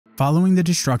Following the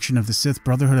destruction of the Sith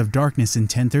Brotherhood of Darkness in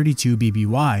 1032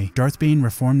 BBY, Darth Bane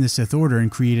reformed the Sith Order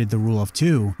and created the Rule of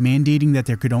Two, mandating that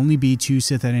there could only be 2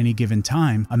 Sith at any given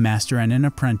time, a Master and an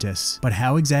Apprentice. But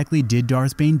how exactly did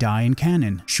Darth Bane die in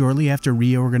canon? Shortly after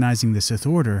reorganizing the Sith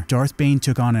Order, Darth Bane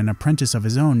took on an apprentice of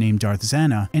his own named Darth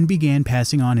Zannah and began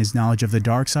passing on his knowledge of the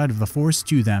dark side of the Force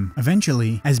to them.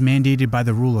 Eventually, as mandated by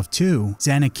the Rule of Two,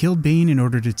 Zannah killed Bane in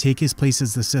order to take his place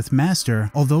as the Sith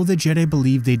Master, although the Jedi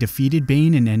believed they defeated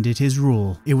Bane and ended his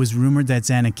rule. It was rumored that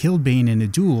Zannah killed Bane in a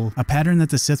duel, a pattern that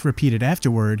the Sith repeated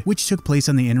afterward, which took place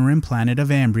on the interim planet of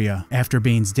Ambria. After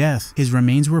Bane's death, his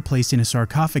remains were placed in a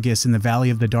sarcophagus in the Valley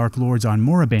of the Dark Lords on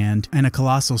Moraband, and a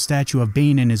colossal statue of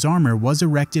Bane in his armor was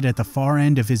erected at the far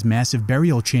end of his massive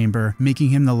burial chamber, making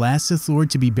him the last Sith Lord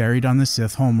to be buried on the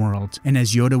Sith homeworld. And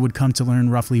as Yoda would come to learn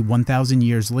roughly 1,000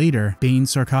 years later,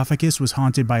 Bane's sarcophagus was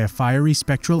haunted by a fiery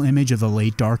spectral image of the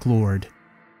late Dark Lord.